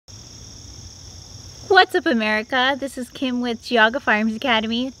What's up, America? This is Kim with Geauga Firearms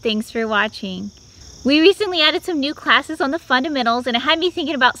Academy. Thanks for watching. We recently added some new classes on the fundamentals, and it had me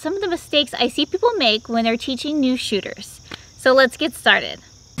thinking about some of the mistakes I see people make when they're teaching new shooters. So let's get started.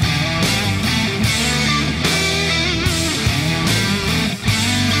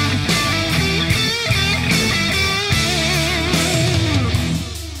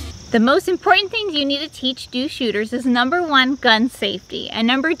 The most important things you need to teach new shooters is number 1, gun safety, and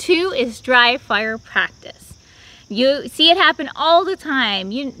number 2 is dry fire practice. You see it happen all the time.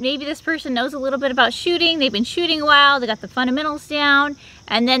 Maybe this person knows a little bit about shooting, they've been shooting a while, they got the fundamentals down,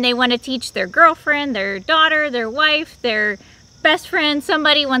 and then they want to teach their girlfriend, their daughter, their wife, their best friend,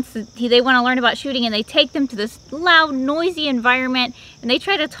 somebody they want to learn about shooting, and they take them to this loud, noisy environment, and they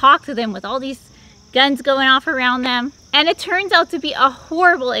try to talk to them with all these guns going off around them. And it turns out to be a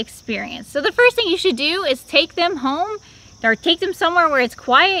horrible experience. So the first thing you should do is take them home or take them somewhere where it's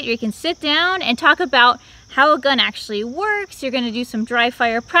quiet. You can sit down and talk about how a gun actually works. You're going to do some dry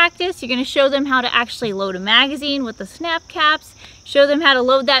fire practice. You're going to show them how to actually load a magazine with the snap caps, show them how to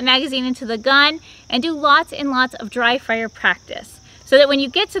load that magazine into the gun, and do lots and lots of dry fire practice. So that when you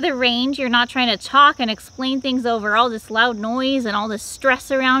get to the range, you're not trying to talk and explain things over all this loud noise and all this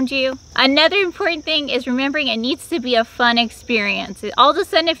stress around you. Another important thing is remembering it needs to be a fun experience. All of a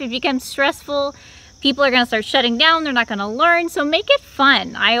sudden, if it becomes stressful, people are gonna start shutting down, they're not gonna learn, so make it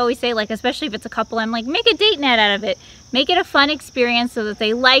fun. I always say, like, especially if it's a couple, I'm like, make a date night out of it. Make it a fun experience so that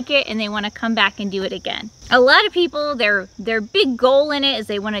they like it and they wanna come back and do it again. A lot of people, their big goal in it is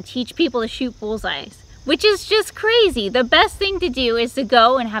they wanna teach people to shoot bullseyes, which is just crazy. The best thing to do is to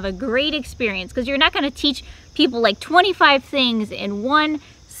go and have a great experience, because you're not going to teach people like 25 things in one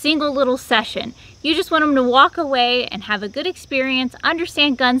single little session. You just want them to walk away and have a good experience,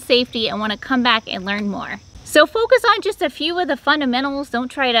 understand gun safety, and want to come back and learn more. So focus on just a few of the fundamentals. Don't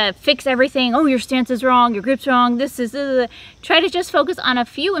try to fix everything. Oh, your stance is wrong, your grip's wrong, this is... Try to just focus on a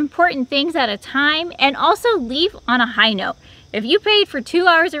few important things at a time, and also leave on a high note. If you paid for 2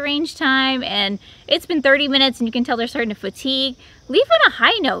 hours of range time and it's been 30 minutes and you can tell they're starting to fatigue, leave on a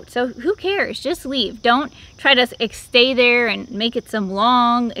high note. So who cares? Just leave. Don't try to stay there and make it some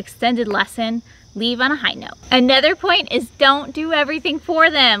long, extended lesson. Leave on a high note. Another point is don't do everything for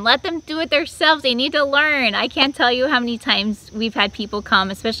them. Let them do it themselves. They need to learn. I can't tell you how many times we've had people come,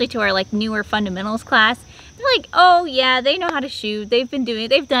 especially to our newer fundamentals class. They're like, oh yeah, they know how to shoot. They've been doing it.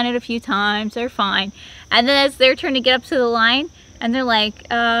 They've done it a few times. They're fine. And then as their turn to get up to the line, and they're like,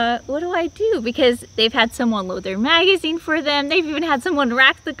 what do I do? Because they've had someone load their magazine for them. They've even had someone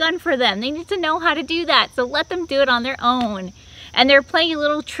rack the gun for them. They need to know how to do that. So let them do it on their own. And they're plenty of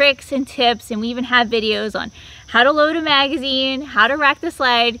little tricks and tips, and we even have videos on how to load a magazine, how to rack the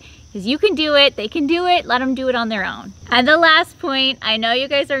slide, because you can do it, they can do it, let them do it on their own. And the last point, I know you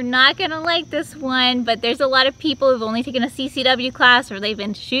guys are not gonna like this one, but there's a lot of people who've only taken a CCW class, or they've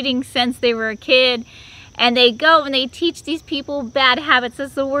been shooting since they were a kid, and they go and they teach these people bad habits.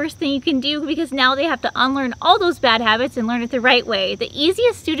 That's the worst thing you can do, because now they have to unlearn all those bad habits and learn it the right way. The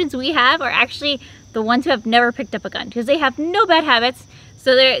easiest students we have are actually the ones who have never picked up a gun, because they have no bad habits,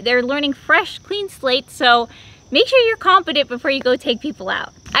 so they're learning fresh, clean slate. So make sure you're competent before you go take people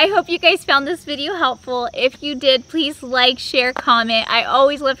out. I hope you guys found this video helpful. If you did, please like, share, comment. I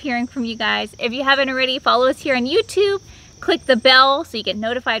always love hearing from you guys. If you haven't already, follow us here on YouTube. Click the bell so you get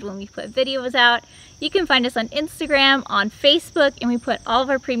notified when we put videos out. You can find us on Instagram, on Facebook, and we put all of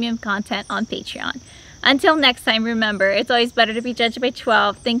our premium content on Patreon. Until next time, remember, it's always better to be judged by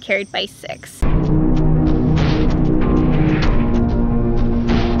 12 than carried by 6.